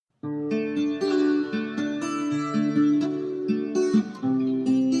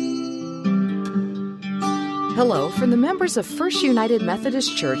Hello from the members of First United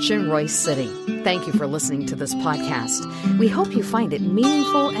Methodist Church in Royse City. Thank you for listening to this podcast. We hope you find it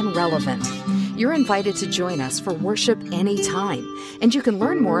meaningful and relevant. You're invited to join us for worship anytime, and you can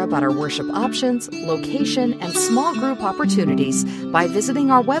learn more about our worship options, location, and small group opportunities by visiting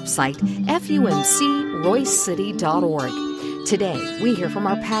our website, fumcroysecity.org. Today, we hear from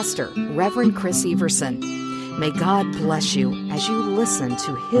our pastor, Reverend Chris Everson. May God bless you as you listen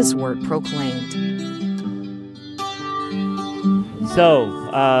to His word proclaimed.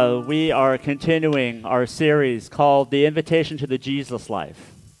 So, we are continuing our series called The Invitation to the Jesus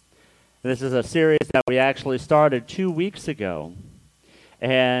Life. This is a series that we actually started 2 weeks ago.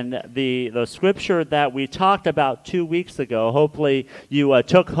 And the scripture that we talked about 2 weeks ago, hopefully you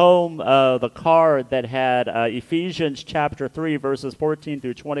took home the card that had Ephesians chapter 3, verses 14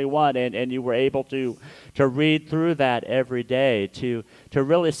 through 21, and you were able to read through that every day to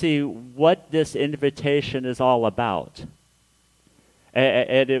really see what this invitation is all about.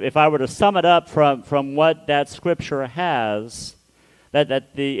 And if I were to sum it up from what that scripture has,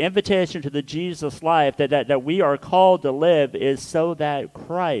 that the invitation to the Jesus life that we are called to live is so that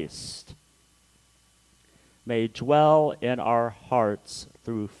Christ may dwell in our hearts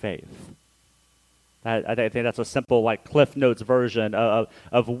through faith. I think that's a simple, like, Cliff Notes version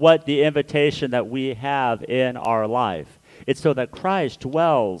of what the invitation that we have in our life. It's so that Christ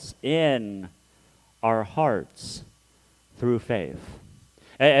dwells in our hearts through faith.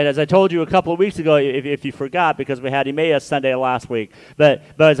 And as I told you a couple of weeks ago, if you forgot, because we had Emmaus Sunday last week, but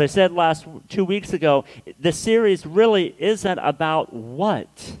as I said 2 weeks ago, the series really isn't about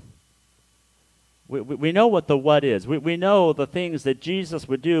what. We know what the what is. We know the things that Jesus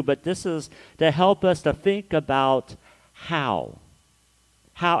would do, but this is to help us to think about how.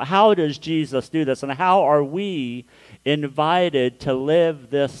 How does Jesus do this, and how are we invited to live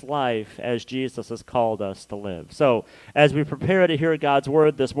this life as Jesus has called us to live? So, as we prepare to hear God's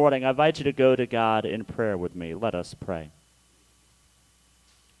word this morning, I invite you to go to God in prayer with me. Let us pray.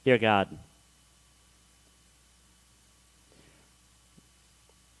 Dear God,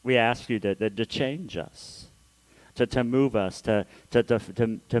 we ask you to change us, to move us, to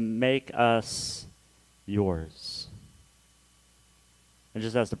make us yours. And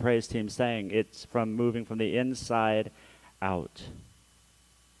just as the praise team's saying, it's from moving from the inside out.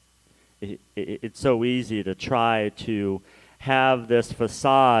 It's so easy to try to have this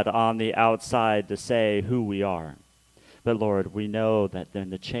facade on the outside to say who we are. But Lord, we know that then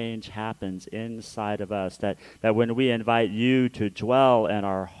the change happens inside of us, that when we invite you to dwell in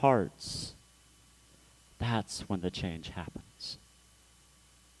our hearts, that's when the change happens.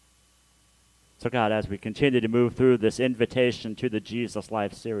 So God, as we continue to move through this invitation to the Jesus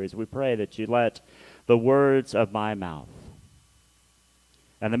Life series, we pray that you let the words of my mouth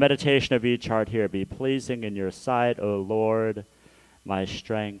and the meditation of each heart here be pleasing in your sight, O Lord, my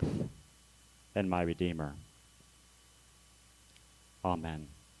strength and my Redeemer. Amen.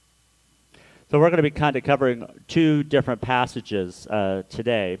 So we're going to be kind of covering two different passages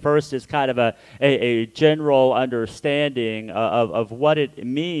today. First is kind of a general understanding of what it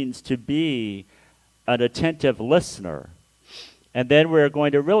means to be an attentive listener. And then we're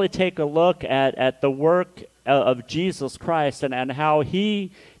going to really take a look at the work of Jesus Christ and how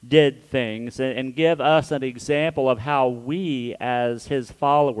he did things and give us an example of how we as his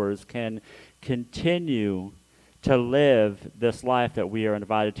followers can continue to live this life that we are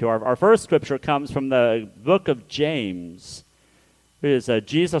invited to. Our first scripture comes from the book of James, who is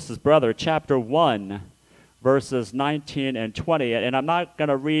Jesus' brother, chapter 1, verses 19 and 20. And I'm not going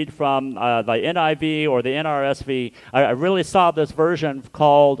to read from the NIV or the NRSV. I really saw this version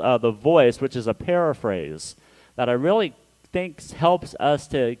called The Voice, which is a paraphrase, that I really think helps us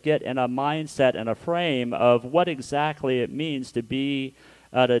to get in a mindset and a frame of what exactly it means to be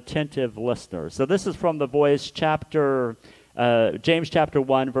an attentive listener. So this is from The Voice, James chapter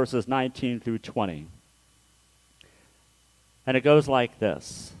 1, verses 19 through 20. And it goes like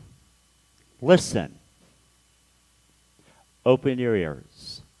this. Listen. Open your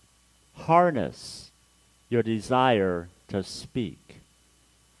ears. Harness your desire to speak.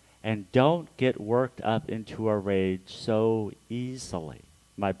 And don't get worked up into a rage so easily,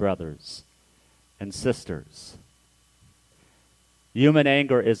 my brothers and sisters. Human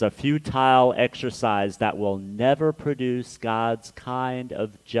anger is a futile exercise that will never produce God's kind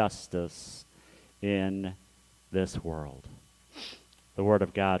of justice in this world. The word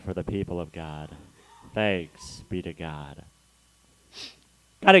of God for the people of God. Thanks be to God.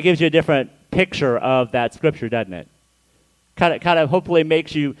 Kind of gives you a different picture of that scripture, doesn't it? Kind of hopefully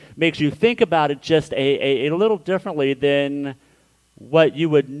makes you think about it just a little differently than what you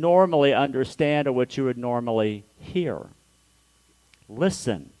would normally understand or what you would normally hear.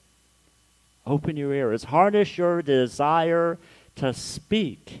 Listen. Open your ears. Harness your desire to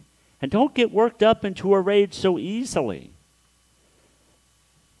speak. And don't get worked up into a rage so easily.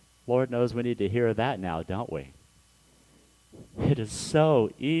 Lord knows we need to hear that now, don't we? It is so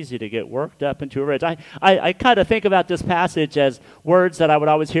easy to get worked up into a rage. I kind of think about this passage as words that I would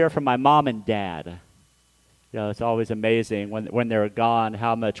always hear from my mom and dad. It's always amazing when they're gone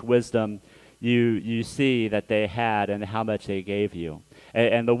how much wisdom you see that they had and how much they gave you.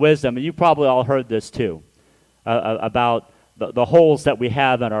 And the wisdom, and you probably all heard this too, about the holes that we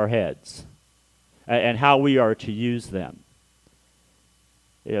have in our heads and how we are to use them.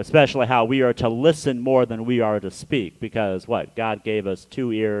 Especially how we are to listen more than we are to speak, because what? God gave us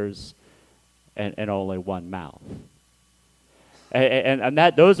 2 ears and only 1 mouth. And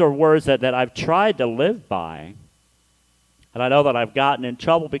those are words that I've tried to live by. And I know that I've gotten in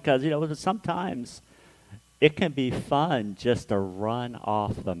trouble because, sometimes it can be fun just to run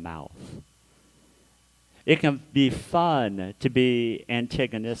off the mouth. It can be fun to be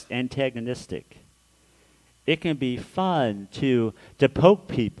antagonistic. It can be fun to poke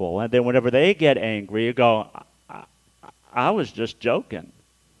people, and then whenever they get angry, you go, I was just joking.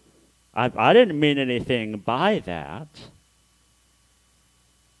 I didn't mean anything by that.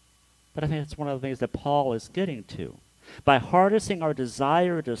 But I think that's one of the things that Paul is getting to. By harnessing our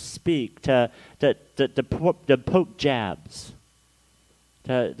desire to speak, to poke jabs,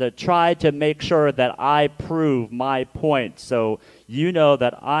 to try to make sure that I prove my point so you know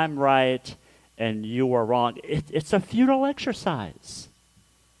that I'm right and you are wrong. It's a futile exercise.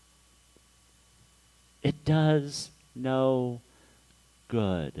 It does no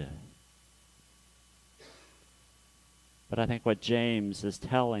good. But I think what James is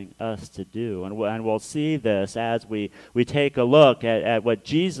telling us to do, and we'll see this as we take a look at what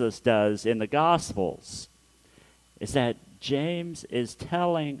Jesus does in the Gospels, is that James is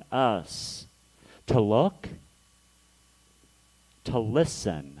telling us to look, to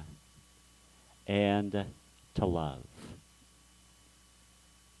listen, and to love.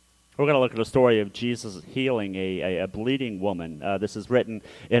 We're going to look at a story of Jesus healing a bleeding woman. This is written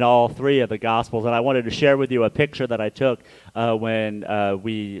in all 3 of the Gospels, and I wanted to share with you a picture that I took when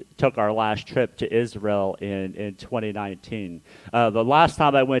we took our last trip to Israel in 2019. The last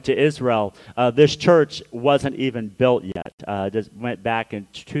time I went to Israel, this church wasn't even built yet. Just went back in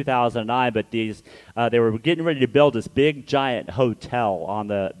 2009, but they were getting ready to build this big, giant hotel on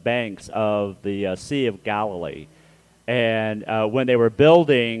the banks of the Sea of Galilee. And when they were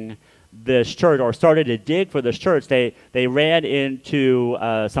building this church, or started to dig for this church, they ran into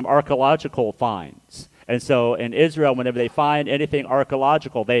some archaeological finds. And so in Israel, whenever they find anything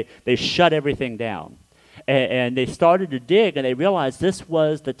archaeological, they shut everything down. And they started to dig, and they realized this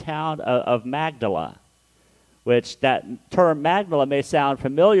was the town of Magdala, which that term Magdala may sound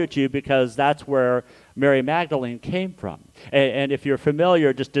familiar to you because that's where Mary Magdalene came from. And if you're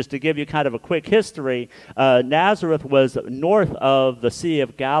familiar, just to give you kind of a quick history, Nazareth was north of the Sea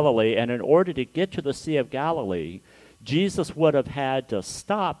of Galilee, and in order to get to the Sea of Galilee, Jesus would have had to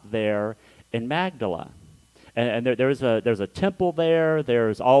stop there in Magdala. And there's a temple there.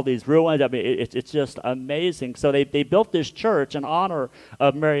 There's all these ruins. I mean, it's just amazing. So they built this church in honor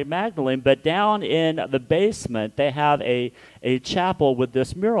of Mary Magdalene, but down in the basement, they have a chapel with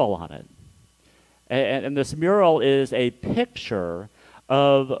this mural on it. And this mural is a picture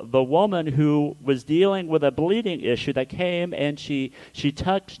of the woman who was dealing with a bleeding issue that came and she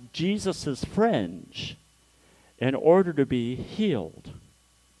touched Jesus' fringe in order to be healed.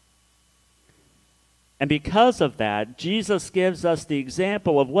 And because of that, Jesus gives us the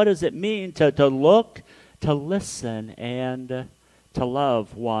example of what does it mean to look, to listen, and to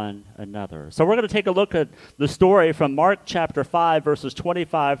love one another. So we're going to take a look at the story from Mark chapter 5, verses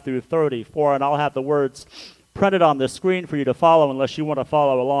 25 through 34, and I'll have the words printed on the screen for you to follow unless you want to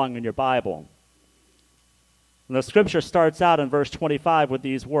follow along in your Bible. And the scripture starts out in verse 25 with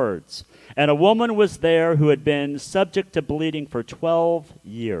these words, "And a woman was there who had been subject to bleeding for 12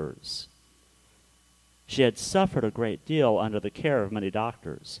 years. She had suffered a great deal under the care of many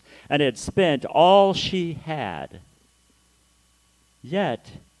doctors, and had spent all she had.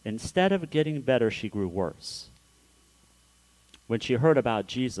 Yet, instead of getting better, she grew worse. When she heard about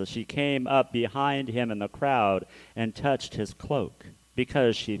Jesus, she came up behind him in the crowd and touched his cloak,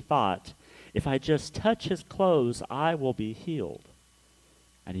 because she thought, if I just touch his clothes, I will be healed.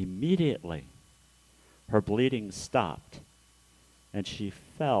 And immediately her bleeding stopped, and she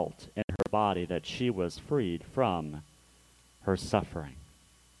felt in her body that she was freed from her suffering."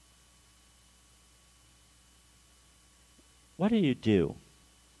 what do you do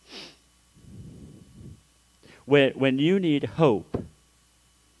when you need hope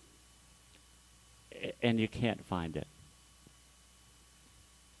and you can't find it?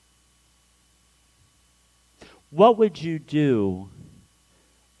 What would you do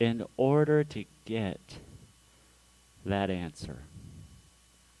in order to get that answer?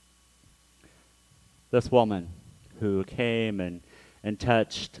 This woman who came and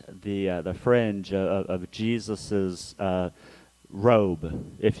touched the fringe of Jesus's robe,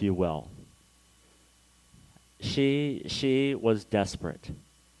 if you will. She was desperate.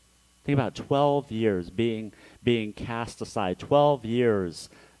 Think about 12 years being cast aside, 12 years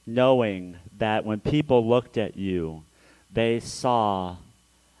knowing that when people looked at you, they saw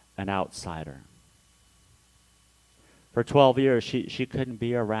an outsider. For 12 years, she couldn't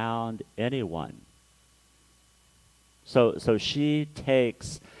be around anyone. So she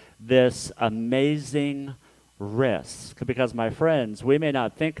takes this amazing risk, because, my friends, we may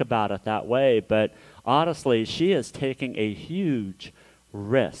not think about it that way, but honestly, she is taking a huge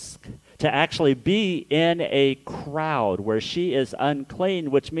risk to actually be in a crowd where she is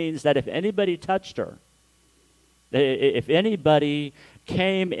unclean, which means that if anybody touched her, if anybody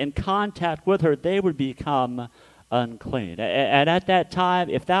came in contact with her, they would become unclean. And at that time,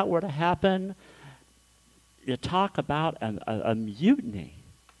 if that were to happen, you talk about a mutiny.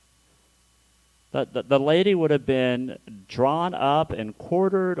 The lady would have been drawn up and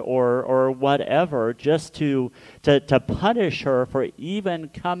quartered or whatever just to punish her for even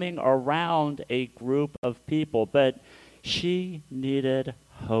coming around a group of people. But she needed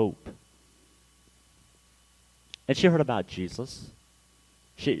hope. And she heard about Jesus.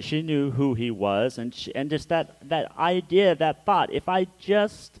 She knew who he was, and just that idea, that thought, if I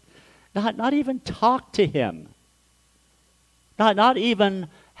just not even talk to him, not even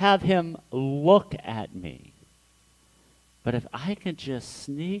have him look at me, but if I can just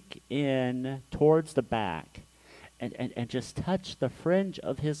sneak in towards the back and just touch the fringe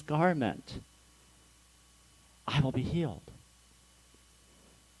of his garment, I will be healed.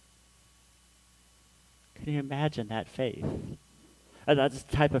 Can you imagine that faith? And that's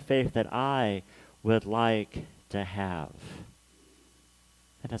the type of faith that I would like to have.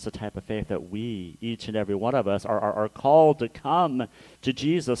 And that's the type of faith that we, each and every one of us, are called to come to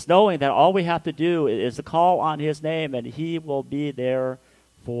Jesus, knowing that all we have to do is to call on his name, and he will be there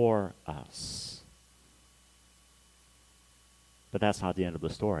for us. But that's not the end of the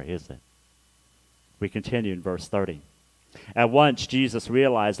story, is it? We continue in verse 30. At once Jesus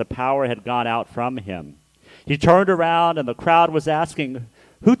realized the power had gone out from him. He turned around, and the crowd was asking,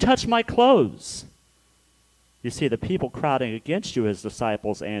 "Who touched my clothes?" You see, the people crowding against you, his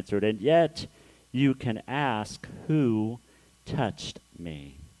disciples answered, and yet you can ask, "Who touched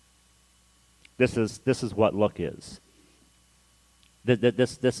me?" This is what look is.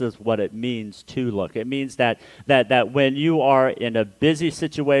 This is what it means to look. It means that when you are in a busy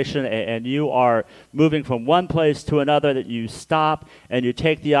situation and you are moving from one place to another, that you stop and you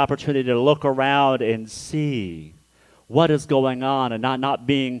take the opportunity to look around and see what is going on, and not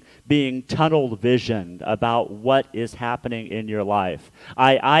being tunnel visioned about what is happening in your life.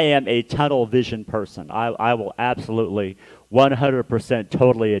 I am a tunnel vision person. I will absolutely 100%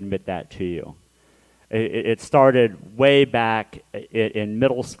 totally admit that to you. It started way back in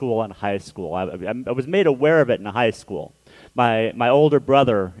middle school and high school. I was made aware of it in high school. My older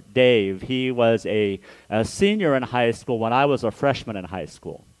brother, Dave, he was a senior in high school when I was a freshman in high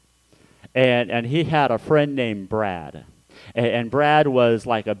school. And he had a friend named Brad. And Brad was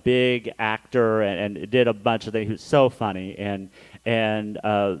like a big actor and did a bunch of things. He was so funny. And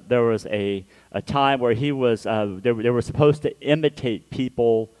there was a time where he was, they were supposed to imitate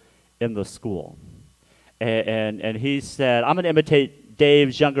people in the school. And he said, "I'm going to imitate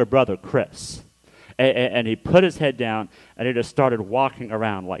Dave's younger brother, Chris." And he put his head down, and he just started walking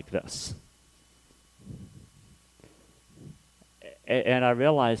around like this. And I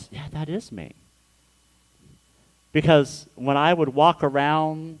realized, yeah, that is me. Because when I would walk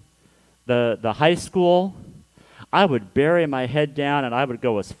around the high school, I would bury my head down and I would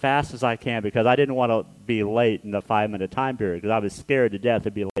go as fast as I can, because I didn't want to be late in the 5-minute time period, because I was scared to death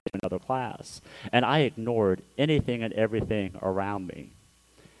to be late to another class. And I ignored anything and everything around me.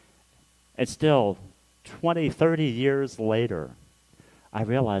 And still, 20, 30 years later, I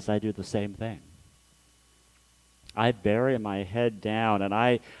realized I do the same thing. I bury my head down and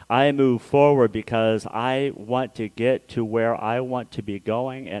I move forward because I want to get to where I want to be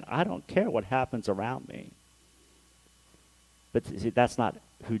going, and I don't care what happens around me. But see, that's not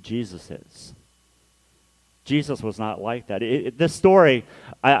who Jesus is. Jesus was not like that. This story,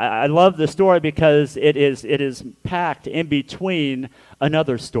 I love the story because it is packed in between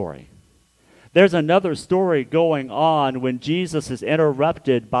another story. There's another story going on when Jesus is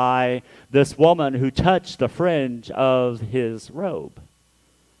interrupted by this woman who touched the fringe of his robe.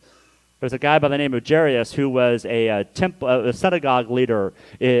 There's a guy by the name of Jairus who was a synagogue leader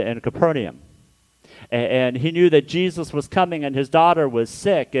in Capernaum. And he knew that Jesus was coming and his daughter was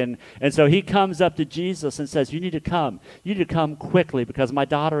sick. And so he comes up to Jesus and says, you need to come. You need to come quickly because my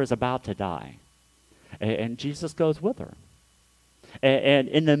daughter is about to die. And Jesus goes with her. And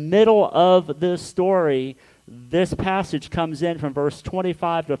in the middle of this story, this passage comes in from verse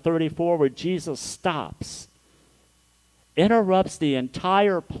 25 to 34 where Jesus stops, interrupts the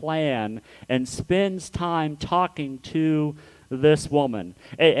entire plan, and spends time talking to this woman.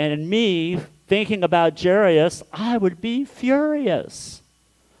 And me, thinking about Jairus, I would be furious.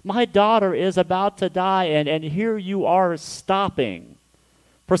 My daughter is about to die, and here you are stopping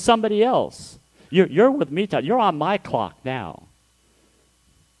for somebody else. You're with me, Todd. You're on my clock now.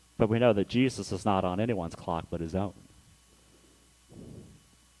 But we know that Jesus is not on anyone's clock but his own.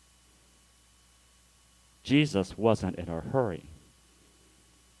 Jesus wasn't in a hurry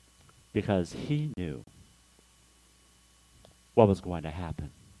because he knew what was going to happen.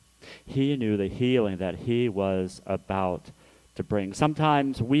 He knew the healing that he was about to bring.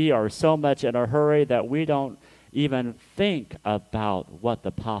 Sometimes we are so much in a hurry that we don't even think about what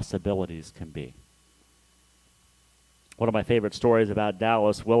the possibilities can be. One of my favorite stories about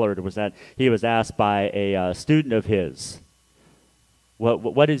Dallas Willard was that he was asked by a student of his,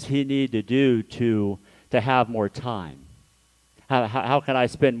 what does he need to do to have more time? How can I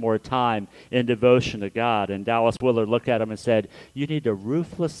spend more time in devotion to God? And Dallas Willard looked at him and said, you need to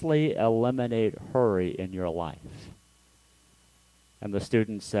ruthlessly eliminate hurry in your life. And the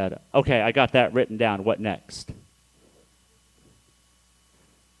student said, okay, I got that written down. What next?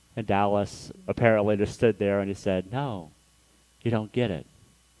 And Dallas apparently just stood there and he said, no, you don't get it.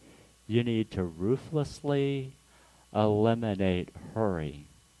 You need to ruthlessly eliminate hurry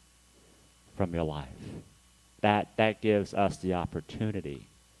from your life. That gives us the opportunity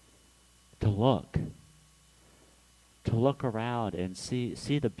to look around and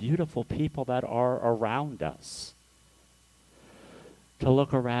see the beautiful people that are around us. To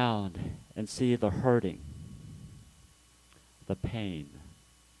look around and see the hurting, the pain,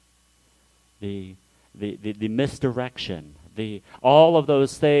 the misdirection, all of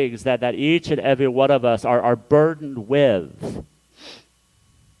those things that each and every one of us are burdened with.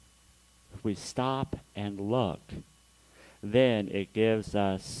 If we stop and look, then it gives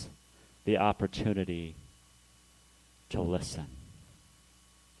us the opportunity to listen.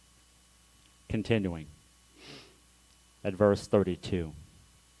 Continuing at verse 32.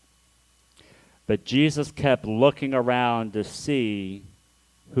 But Jesus kept looking around to see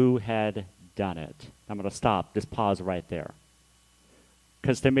who had done it. I'm going to stop, just pause right there.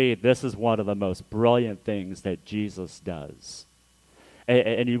 Because to me, this is one of the most brilliant things that Jesus does.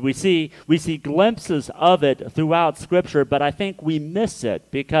 And we see glimpses of it throughout Scripture, but I think we miss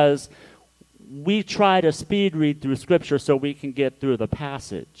it because we try to speed read through Scripture so we can get through the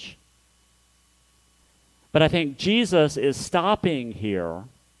passage. But I think Jesus is stopping here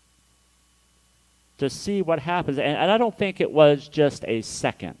to see what happens. And I don't think it was just a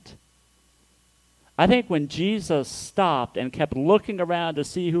second. I think when Jesus stopped and kept looking around to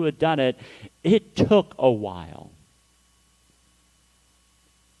see who had done it, it took a while.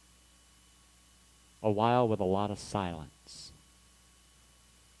 A while with a lot of silence.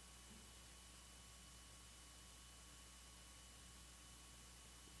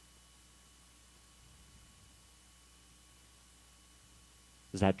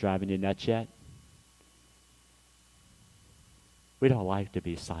 Is that driving you nuts yet? We don't like to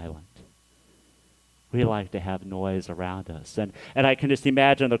be silent. We like to have noise around us. And I can just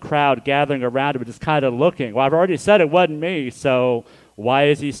imagine the crowd gathering around him just kind of looking. Well, I've already said it wasn't me, so why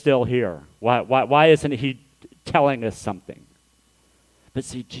is he still here? Why isn't he telling us something? But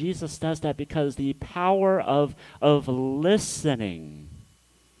see, Jesus does that because the power of listening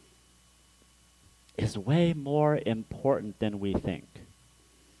is way more important than we think.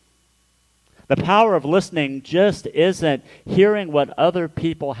 The power of listening just isn't hearing what other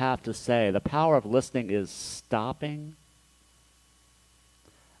people have to say. The power of listening is stopping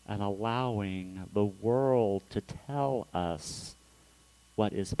and allowing the world to tell us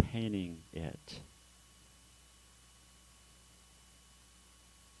what is paining it.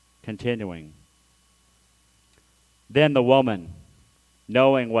 Continuing. Then the woman,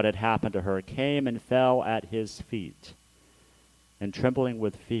 knowing what had happened to her, came and fell at his feet, and trembling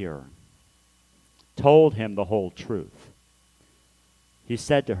with fear, told him the whole truth. He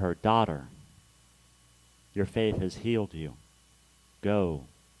said to her, "Daughter, your faith has healed you. Go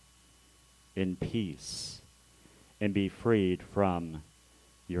in peace and be freed from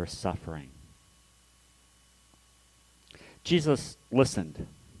your suffering." Jesus listened.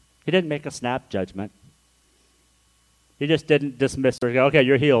 He didn't make a snap judgment. He just didn't dismiss her. "Okay,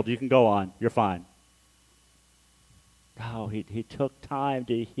 you're healed. You can go on. You're fine." No, he took time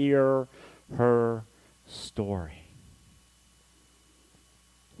to hear her story.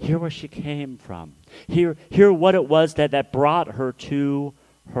 Hear where she came from. Hear what it was that brought her to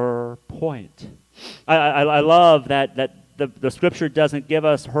her point. I love that the scripture doesn't give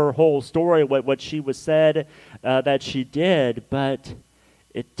us her whole story, what she was said that she did, but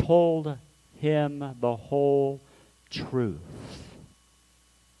it told him the whole truth.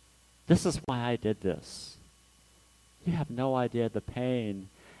 This is why I did this. You have no idea the pain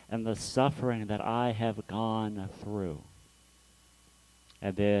and the suffering that I have gone through.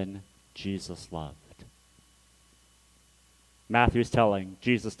 And then Jesus loved.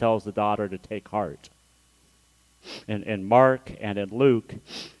 Jesus tells the daughter to take heart. In Mark and in Luke,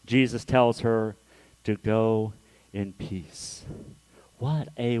 Jesus tells her to go in peace. What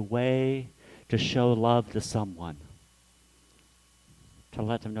a way to show love to someone. To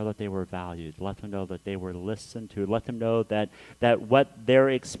let them know that they were valued, let them know that they were listened to, let them know that what their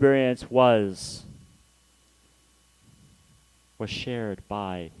experience was shared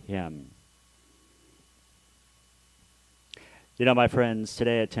by him. You know, my friends,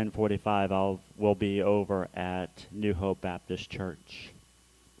 today at 10:45, we'll be over at New Hope Baptist Church.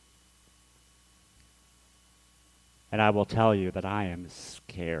 And I will tell you that I am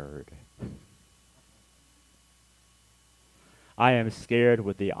scared. I am scared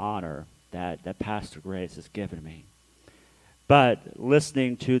with the honor that Pastor Grace has given me. But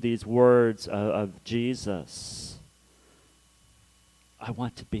listening to these words of Jesus, I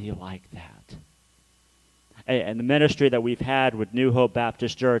want to be like that. And the ministry that we've had with New Hope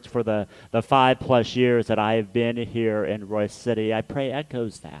Baptist Church for the 5+ years that I have been here in Royce City, I pray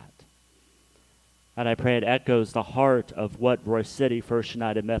echoes that. And I pray it echoes the heart of what Royce City First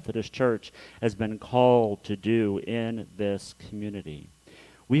United Methodist Church has been called to do in this community.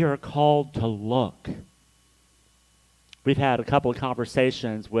 We are called to look. We've had a couple of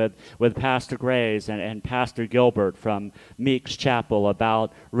conversations with Pastor Grays and Pastor Gilbert from Meeks Chapel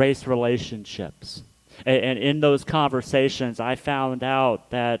about race relationships. And in those conversations, I found out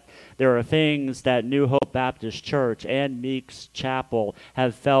that there are things that New Hope Baptist Church and Meeks Chapel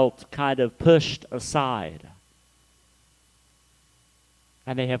have felt kind of pushed aside.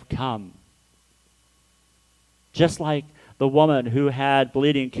 And they have come. Just like the woman who had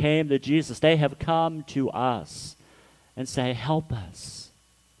bleeding came to Jesus, they have come to us and say, "Help us.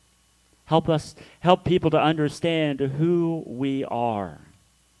 Help us. Help people to understand who we are."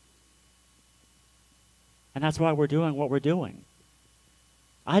 And that's why we're doing what we're doing.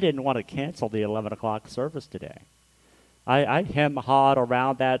 I didn't want to cancel the 11 o'clock service today. I hem-hawed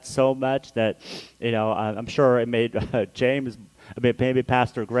around that so much that, I'm sure it made maybe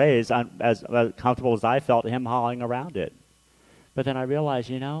Pastor Grays, as comfortable as I felt hem-hawing around it. But then I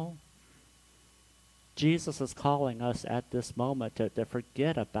realized, Jesus is calling us at this moment to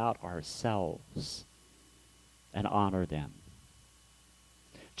forget about ourselves and honor them.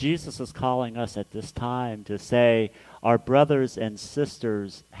 Jesus is calling us at this time to say our brothers and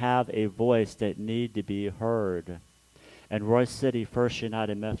sisters have a voice that need to be heard. And Royce City First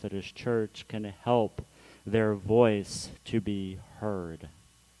United Methodist Church can help their voice to be heard.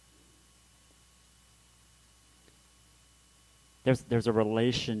 There's a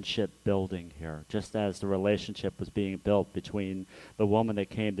relationship building here, just as the relationship was being built between the woman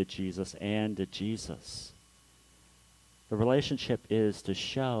that came to Jesus and to Jesus. The relationship is to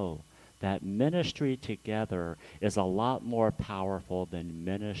show that ministry together is a lot more powerful than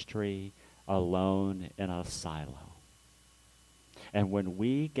ministry alone in a silo. And when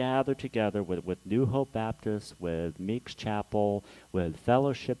we gather together with New Hope Baptist, with Meeks Chapel, with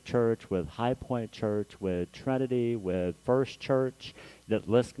Fellowship Church, with High Point Church, with Trinity, with First Church, that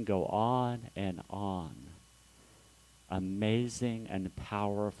list can go on and on. Amazing and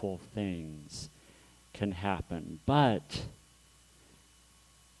powerful things can happen. But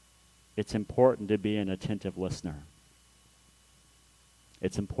it's important to be an attentive listener.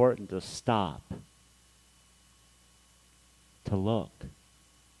 It's important to stop, to look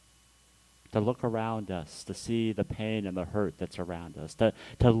around us, to see the pain and the hurt that's around us, to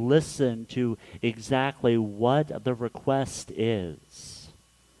listen to exactly what the request is,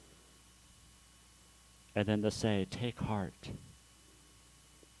 and then to say, take heart.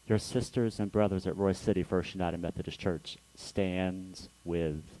 your sisters and brothers at Royce City First United Methodist Church stands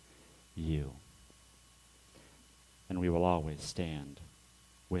with you. And we will always stand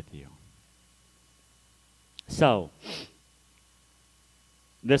with you. So,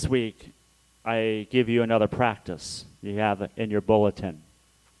 this week, I give you another practice you have in your bulletin.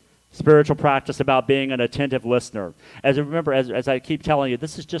 Spiritual practice about being an attentive listener. As I keep telling you,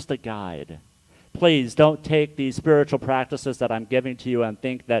 this is just a guide. Please don't take these spiritual practices that I'm giving to you and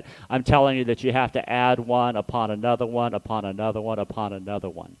think that I'm telling you that you have to add one upon another one, upon another one, upon another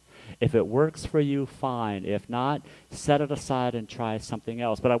one. If it works for you, fine. If not, set it aside and try something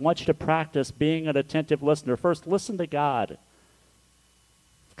else. But I want you to practice being an attentive listener. First, listen to God.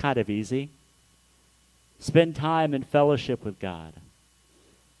 It's kind of easy. Spend time in fellowship with God.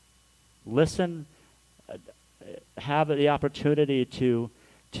 Listen, have the opportunity to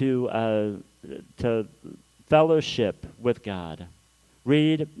fellowship with God.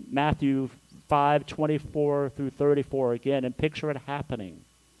 Read Matthew 5:24 through 34 again and picture it happening.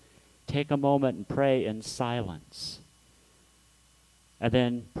 Take a moment and pray in silence. And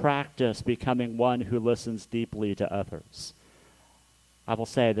then practice becoming one who listens deeply to others. I will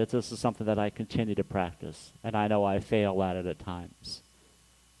say that this is something that I continue to practice, and I know I fail at it at times.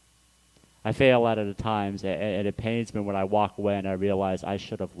 I fail at it at times, and it pains me when I walk away and I realize I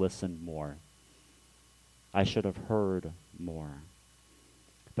should have listened more. I should have heard more.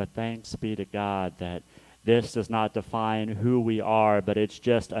 But thanks be to God that this does not define who we are, but it's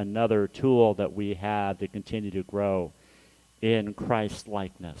just another tool that we have to continue to grow in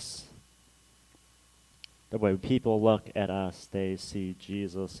Christ-likeness. The way people look at us, they see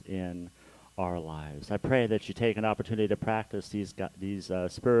Jesus in our lives. I pray that you take an opportunity to practice these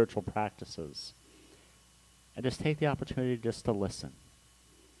spiritual practices. And just take the opportunity just to listen.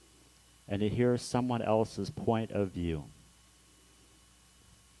 And to hear someone else's point of view.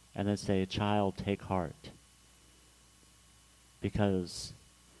 And then say, child, take heart. Because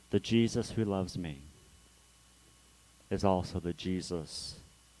the Jesus who loves me is also the Jesus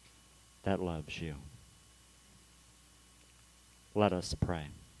that loves you. Let us pray.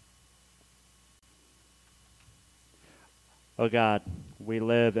 Oh God, we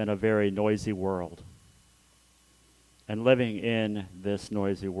live in a very noisy world. And living in this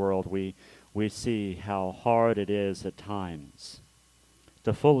noisy world, we see how hard it is at times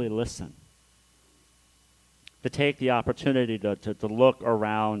to fully listen, to take the opportunity to look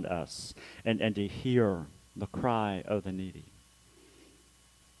around us and to hear the cry of the needy.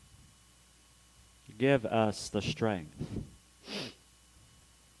 Give us the strength.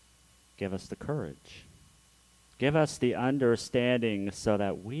 Give us the courage. Give us the understanding so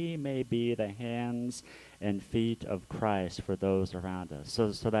that we may be the hands and feet of Christ for those around us,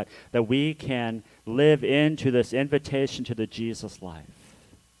 so that we can live into this invitation to the Jesus life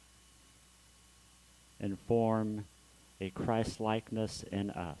and form a Christ-likeness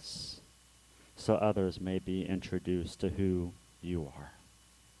in us so others may be introduced to who you are.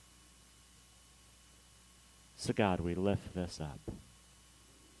 So God, we lift this up.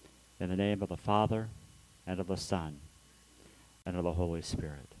 In the name of the Father, and of the Son, and of the Holy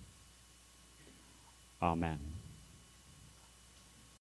Spirit. Amen.